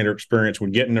coordinator experience,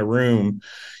 would get in a room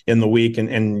in the week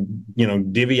and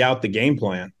divvy out the game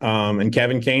plan. And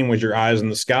Kevin Kane was your eyes in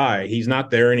the sky. He's not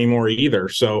there anymore either.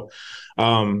 So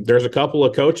there's a couple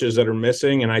of coaches that are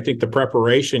missing, and I think the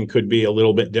preparation could be a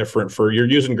little bit different. You're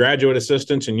using graduate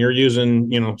assistants and you're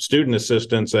using student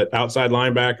assistants at outside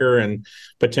linebacker and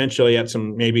potentially at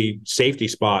some maybe safety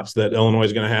spots that Illinois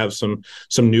is going to have some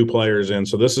new players in.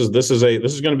 So this is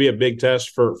going to be a big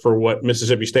test for what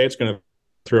Mississippi State's going to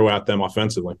throw at them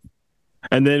offensively.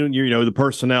 And then, the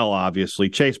personnel, obviously.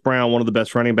 Chase Brown, one of the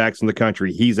best running backs in the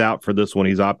country, he's out for this one.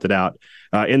 He's opted out.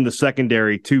 In the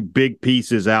secondary, 2 big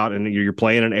pieces out, and you're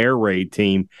playing an air raid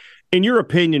team. In your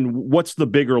opinion, what's the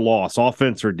bigger loss,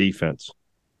 offense or defense?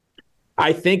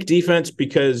 I think defense,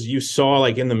 because you saw,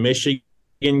 like, in the Michigan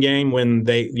game when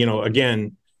they,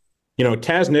 again,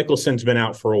 Taz Nicholson's been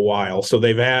out for a while, so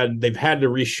they've had to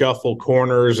reshuffle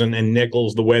corners and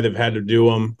nickels the way they've had to do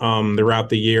them throughout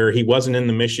the year. He wasn't in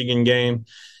the Michigan game,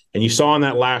 and you saw in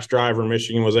that last drive where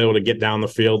Michigan was able to get down the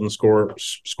field and score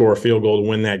a field goal to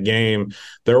win that game.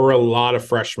 There were a lot of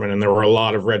freshmen and there were a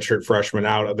lot of redshirt freshmen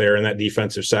out there in that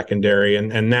defensive secondary,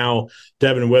 and now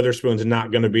Devin Witherspoon's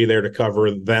not going to be there to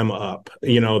cover them up.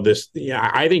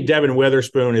 I think Devin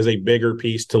Witherspoon is a bigger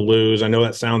piece to lose. I know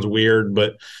that sounds weird,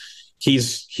 but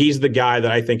he's the guy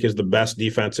that I think is the best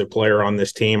defensive player on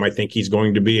this team. I think he's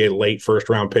going to be a late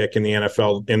first-round pick in the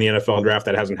NFL draft.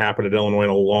 That hasn't happened at Illinois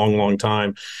in a long, long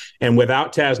time. And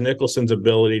without Taz Nicholson's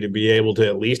ability to be able to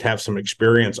at least have some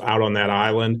experience out on that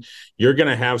island, you're going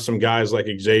to have some guys like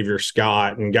Xavier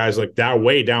Scott and guys like that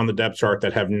way down the depth chart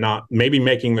that have not maybe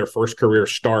making their first career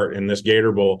start in this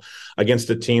Gator Bowl against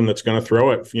a team that's going to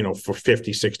throw it, for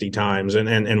 50, 60 times.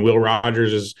 And Will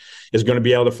Rogers is going to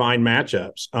be able to find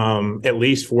matchups, at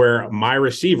least where my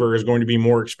receiver is going to be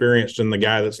more experienced than the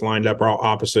guy that's lined up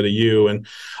opposite of you. And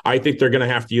I think they're going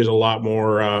to have to use a lot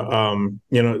more,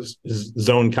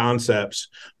 zone concepts,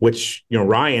 which,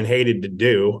 Ryan hated to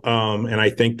do. And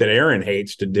I think that Aaron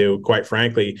hates to do, quite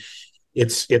frankly.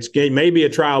 It may be a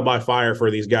trial by fire for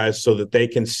these guys so that they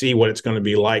can see what it's going to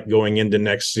be like going into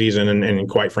next season and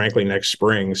quite frankly, next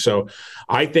spring. So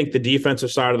I think the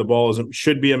defensive side of the ball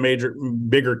should be a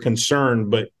bigger concern.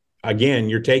 But again,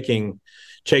 you're taking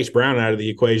Chase Brown out of the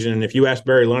equation. And if you ask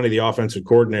Barry Lundy, the offensive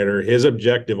coordinator, his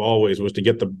objective always was to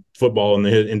get the football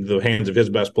into the hands of his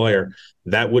best player.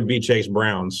 That would be Chase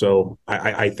Brown. So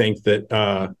I think that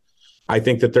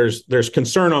there's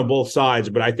concern on both sides,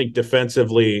 but I think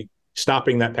defensively,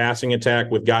 stopping that passing attack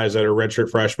with guys that are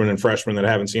redshirt freshmen and freshmen that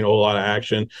haven't seen a whole lot of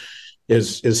action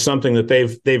is something that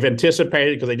they've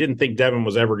anticipated, because they didn't think Devin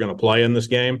was ever going to play in this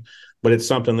game, but it's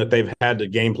something that they've had to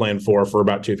game plan for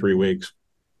about 2-3 weeks.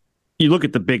 You look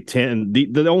at the Big Ten,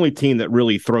 the only team that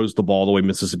really throws the ball the way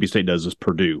Mississippi State does is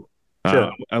Purdue.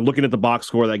 Sure. Looking at the box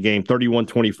score of that game,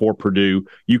 31-24 Purdue.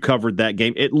 You covered that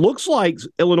game. It looks like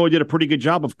Illinois did a pretty good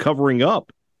job of covering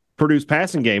up Purdue's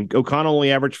passing game. O'Connell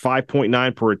only averaged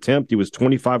 5.9 per attempt. He was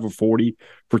 25 of 40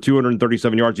 for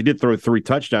 237 yards. He did throw 3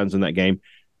 touchdowns in that game.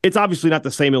 It's obviously not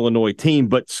the same Illinois team,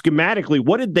 but schematically,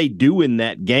 what did they do in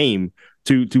that game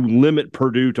to limit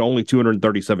Purdue to only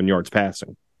 237 yards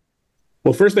passing?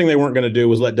 Well, first thing they weren't going to do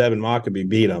was let Devin Mockabee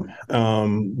beat them.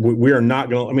 We are not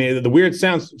going to. I mean, the weird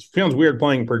sounds weird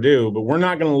playing Purdue, but we're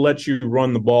not going to let you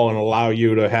run the ball and allow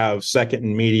you to have second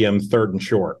and medium, third and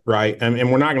short, right?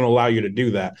 And we're not going to allow you to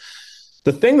do that.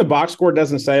 The thing the box score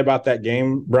doesn't say about that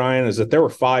game, Brian, is that there were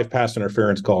 5 pass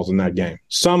interference calls in that game,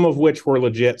 some of which were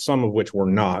legit, some of which were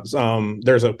not.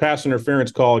 There's a pass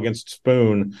interference call against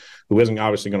Spoon, who isn't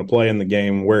obviously going to play in the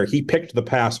game, where he picked the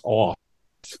pass off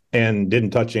and didn't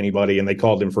touch anybody, and they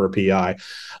called him for a PI.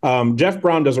 Jeff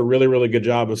Brown does a really, really good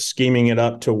job of scheming it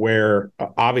up to where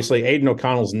obviously Aiden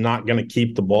O'Connell's not going to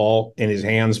keep the ball in his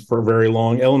hands for very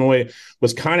long. Illinois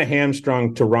was kind of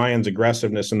hamstrung to Ryan's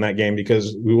aggressiveness in that game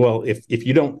because, well, if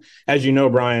you don't, as you know,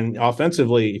 Brian,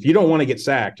 offensively, if you don't want to get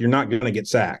sacked, you're not going to get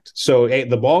sacked. So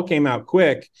the ball came out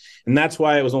quick, and that's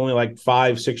why it was only like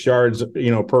 5-6 yards,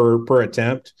 per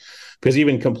attempt, because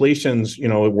even completions,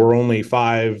 were only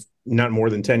 5, not more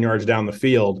than 10 yards down the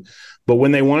field. But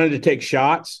when they wanted to take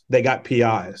shots, they got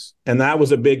PIs. And that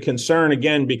was a big concern,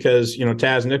 again, because,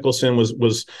 Taz Nicholson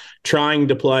was trying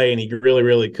to play and he really,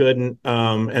 really couldn't.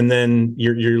 And then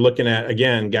you're looking at,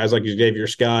 again, guys like Xavier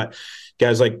Scott,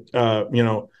 guys like,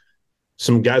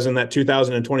 some guys in that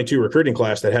 2022 recruiting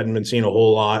class that hadn't been seen a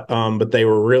whole lot, but they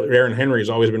were really, Aaron Henry's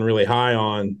always been really high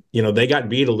on, they got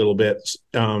beat a little bit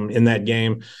in that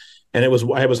game. And it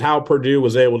was how Purdue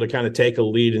was able to kind of take a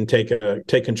lead and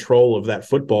take control of that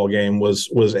football game was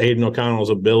Aiden O'Connell's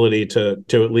ability to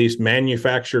at least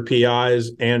manufacture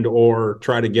PIs and or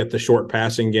try to get the short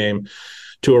passing game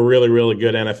to a really, really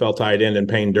good NFL tight end in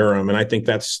Payne Durham. And I think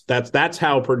that's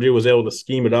how Purdue was able to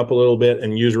scheme it up a little bit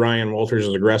and use Ryan Walters'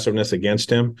 aggressiveness against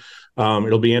him.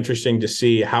 It'll be interesting to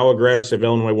see how aggressive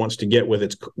Illinois wants to get with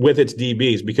its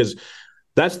DBs, because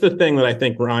that's the thing that I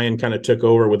think Ryan kind of took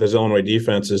over with his Illinois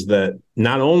defense, is that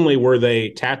not only were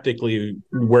they tactically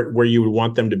where you would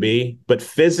want them to be, but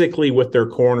physically with their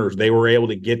corners, they were able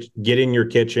to get in your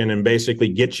kitchen and basically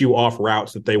get you off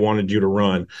routes that they wanted you to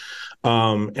run.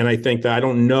 And I think that I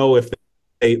don't know if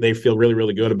they feel really,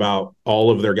 really good about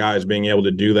all of their guys being able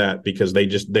to do that, because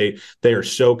they are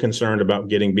so concerned about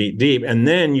getting beat deep. And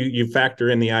then you factor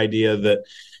in the idea that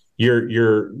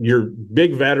your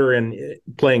big veteran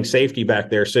playing safety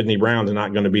back there, Sidney Brown's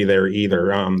not going to be there either.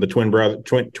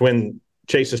 The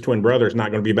Chase's twin brother is not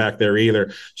going to be back there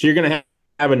either. So you're going to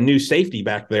have a new safety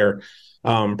back there,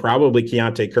 probably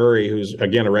Keontae Curry, who's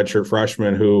again a redshirt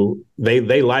freshman who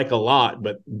they like a lot,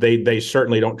 but they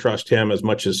certainly don't trust him as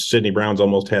much as Sidney Brown's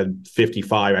almost had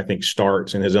 55, I think,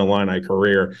 starts in his Illini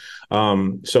career.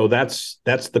 So that's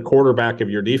the quarterback of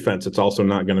your defense. It's also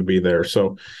not going to be there.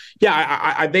 So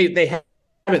yeah, they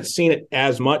haven't seen it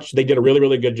as much. They did a really,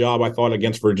 really good job, I thought,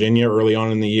 against Virginia early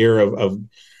on in the year of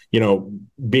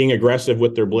being aggressive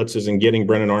with their blitzes and getting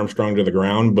Brennan Armstrong to the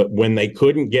ground. But when they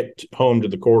couldn't get home to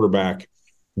the quarterback,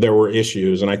 there were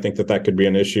issues. And I think that could be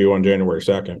an issue on January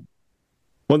 2nd.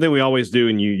 One thing we always do,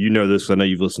 and you know this, I know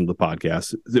you've listened to the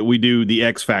podcast, is that we do the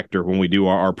X factor when we do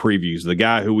our previews. The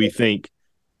guy who we think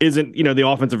isn't, the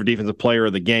offensive or defensive player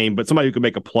of the game, but somebody who can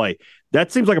make a play.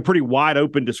 That seems like a pretty wide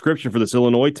open description for this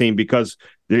Illinois team, because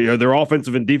their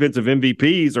offensive and defensive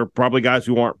MVPs are probably guys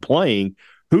who aren't playing.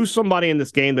 Who's somebody in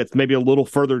this game that's maybe a little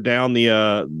further down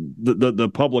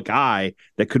the public eye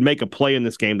that could make a play in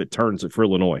this game that turns it for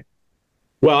Illinois?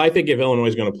 Well, I think if Illinois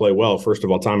is going to play well, first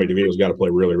of all, Tommy DeVito's got to play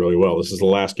really, really well. This is the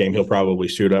last game he'll probably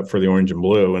suit up for the orange and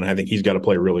blue, and I think he's got to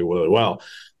play really, really well.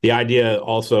 The idea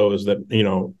also is that,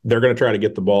 they're going to try to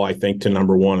get the ball, I think, to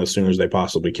number one as soon as they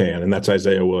possibly can, and that's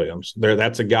Isaiah Williams.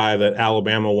 That's a guy that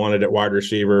Alabama wanted at wide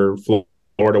receiver,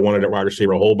 Florida wanted at wide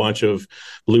receiver, a whole bunch of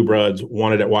Blue Bloods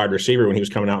wanted at wide receiver when he was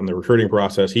coming out in the recruiting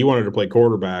process. He wanted to play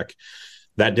quarterback.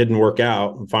 That didn't work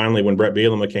out. And finally, when Brett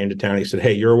Bielema came to town, he said,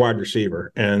 hey, you're a wide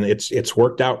receiver. And it's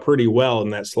worked out pretty well in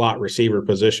that slot receiver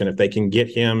position. If they can get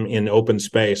him in open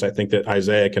space, I think that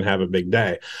Isaiah can have a big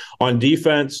day. On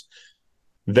defense,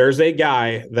 there's a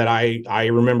guy that I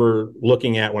remember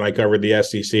looking at when I covered the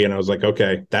SEC, and I was like,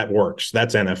 okay, that works.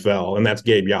 That's NFL, and that's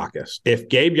Gabe Jacas. If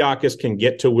Gabe Jacas can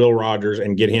get to Will Rogers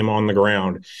and get him on the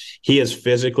ground, he is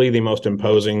physically the most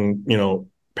imposing,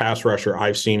 pass rusher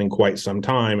I've seen in quite some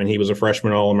time, and he was a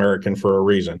freshman All-American for a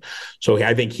reason. So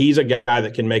I think he's a guy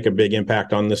that can make a big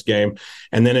impact on this game.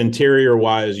 And then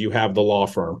interior-wise, you have the law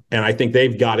firm, and I think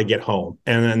they've got to get home.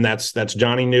 And then that's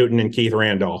Johnny Newton and Keith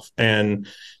Randolph. And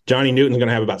Johnny Newton's going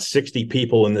to have about 60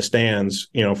 people in the stands,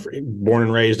 born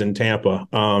and raised in Tampa.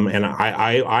 And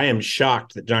I am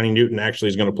shocked that Johnny Newton actually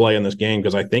is going to play in this game,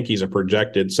 because I think he's a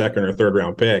projected second or third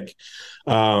round pick.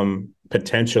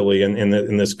 Potentially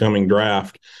in this coming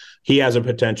draft. He has a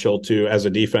potential to, as a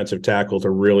defensive tackle, to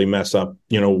really mess up,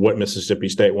 what Mississippi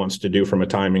State wants to do from a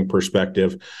timing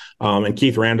perspective. And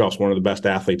Keith Randolph's one of the best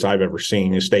athletes I've ever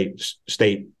seen. His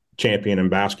state champion in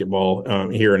basketball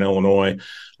here in Illinois.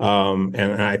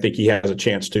 And I think he has a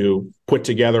chance to put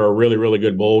together a really, really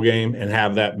good bowl game and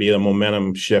have that be a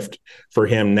momentum shift for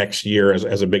him next year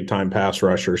as a big-time pass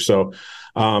rusher. So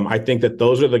I think that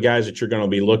those are the guys that you're going to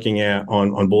be looking at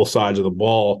on both sides of the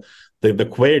ball.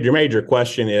 The major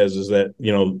question is that,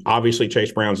 obviously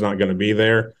Chase Brown's not going to be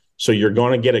there. So you're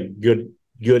going to get a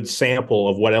good sample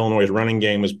of what Illinois' running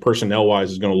game is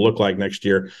personnel-wise is going to look like next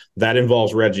year. That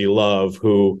involves Reggie Love,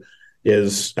 who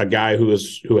is a guy who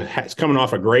is coming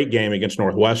off a great game against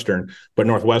Northwestern, but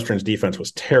Northwestern's defense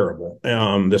was terrible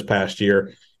this past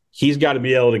year. He's got to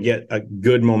be able to get a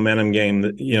good momentum game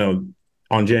that,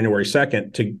 on January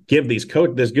 2nd to give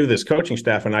this coaching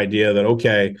staff an idea that,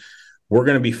 okay, we're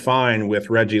going to be fine with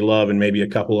Reggie Love and maybe a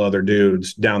couple other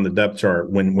dudes down the depth chart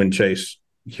when Chase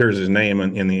hears his name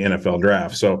in the NFL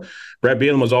draft. So Brett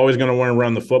Bielema was always going to want to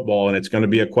run the football, and it's going to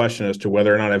be a question as to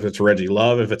whether or not if it's Reggie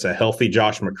Love, if it's a healthy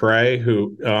Josh McCray,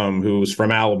 who's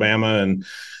from Alabama and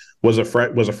was a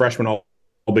freshman all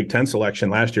Big Ten selection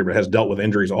last year, but has dealt with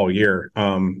injuries all year.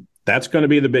 That's going to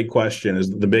be the big question.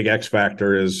 Is the big X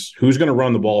factor is who's going to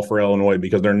run the ball for Illinois,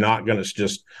 because they're not going to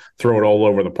just throw it all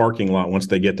over the parking lot once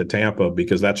they get to Tampa,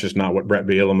 because that's just not what Brett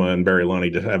Bielema and Barry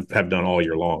Lunney have done all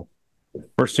year long.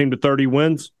 First team to 30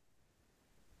 wins.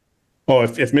 Oh,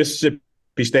 if Mississippi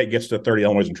State gets to 30,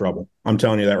 Illinois is in trouble. I'm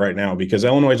telling you that right now, because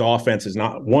Illinois' offense is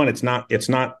not one. It's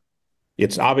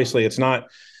obviously not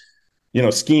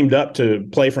schemed up to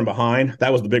play from behind.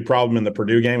 That was the big problem in the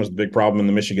Purdue game. It was the big problem in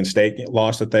the Michigan State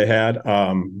loss that they had.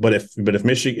 But if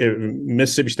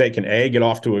Mississippi State can A, get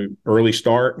off to an early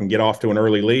start and get off to an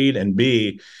early lead, and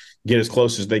B, get as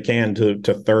close as they can to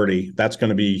 30, that's going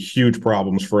to be huge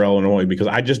problems for Illinois, because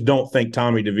I just don't think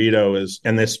Tommy DeVito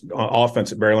and this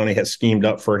offense that Barry Lunney has schemed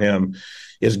up for him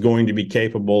is going to be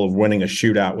capable of winning a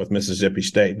shootout with Mississippi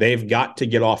State. They've got to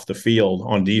get off the field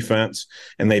on defense,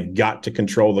 and they've got to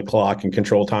control the clock and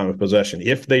control time of possession.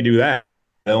 If they do that,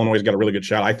 Illinois got a really good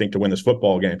shot, I think, to win this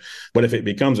football game. But if it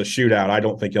becomes a shootout, I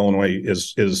don't think Illinois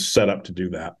is set up to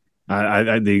do that.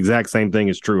 The exact same thing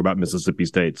is true about Mississippi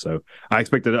State. So I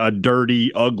expected a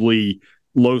dirty, ugly,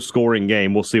 low-scoring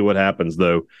game. We'll see what happens,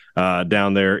 though,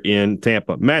 down there in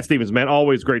Tampa. Matt Stevens, man,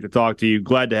 always great to talk to you.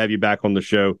 Glad to have you back on the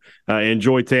show.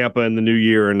 Enjoy Tampa in the new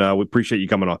year, and we appreciate you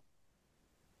coming on.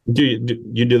 You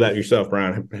do that yourself,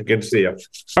 Brian. Good to see you.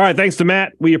 All right, thanks to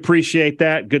Matt. We appreciate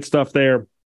that. Good stuff there.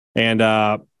 And,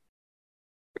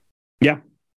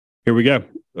 here we go.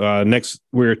 Next,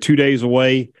 we're 2 days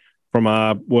away from,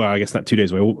 I guess not 2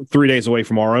 days away, 3 days away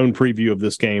from our own preview of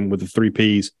this game with the 3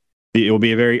 Ps. It will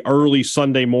be a very early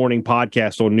Sunday morning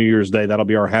podcast on New Year's Day. That'll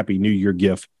be our Happy New Year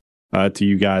gift to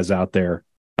you guys out there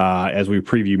as we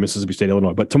preview Mississippi State,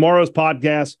 Illinois. But tomorrow's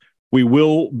podcast, we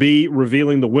will be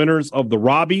revealing the winners of the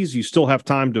Robbies. You still have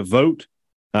time to vote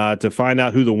to find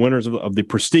out who the winners of the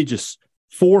prestigious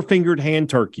Four-Fingered Hand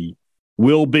Turkey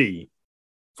will be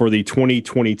for the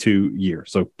 2022 year.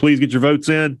 So please get your votes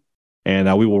in,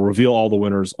 and we will reveal all the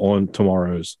winners on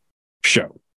tomorrow's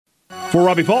show. For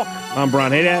Robbie Falk, I'm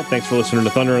Brian Haydad. Thanks for listening to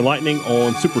Thunder and Lightning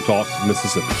on Super Talk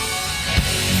Mississippi.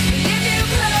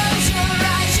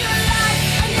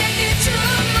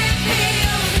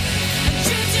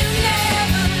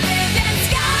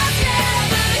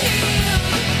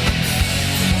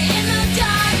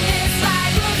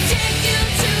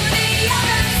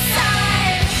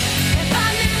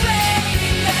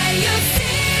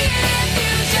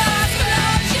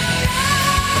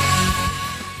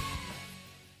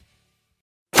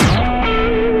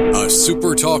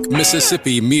 Super Talk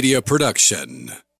Mississippi Media Production.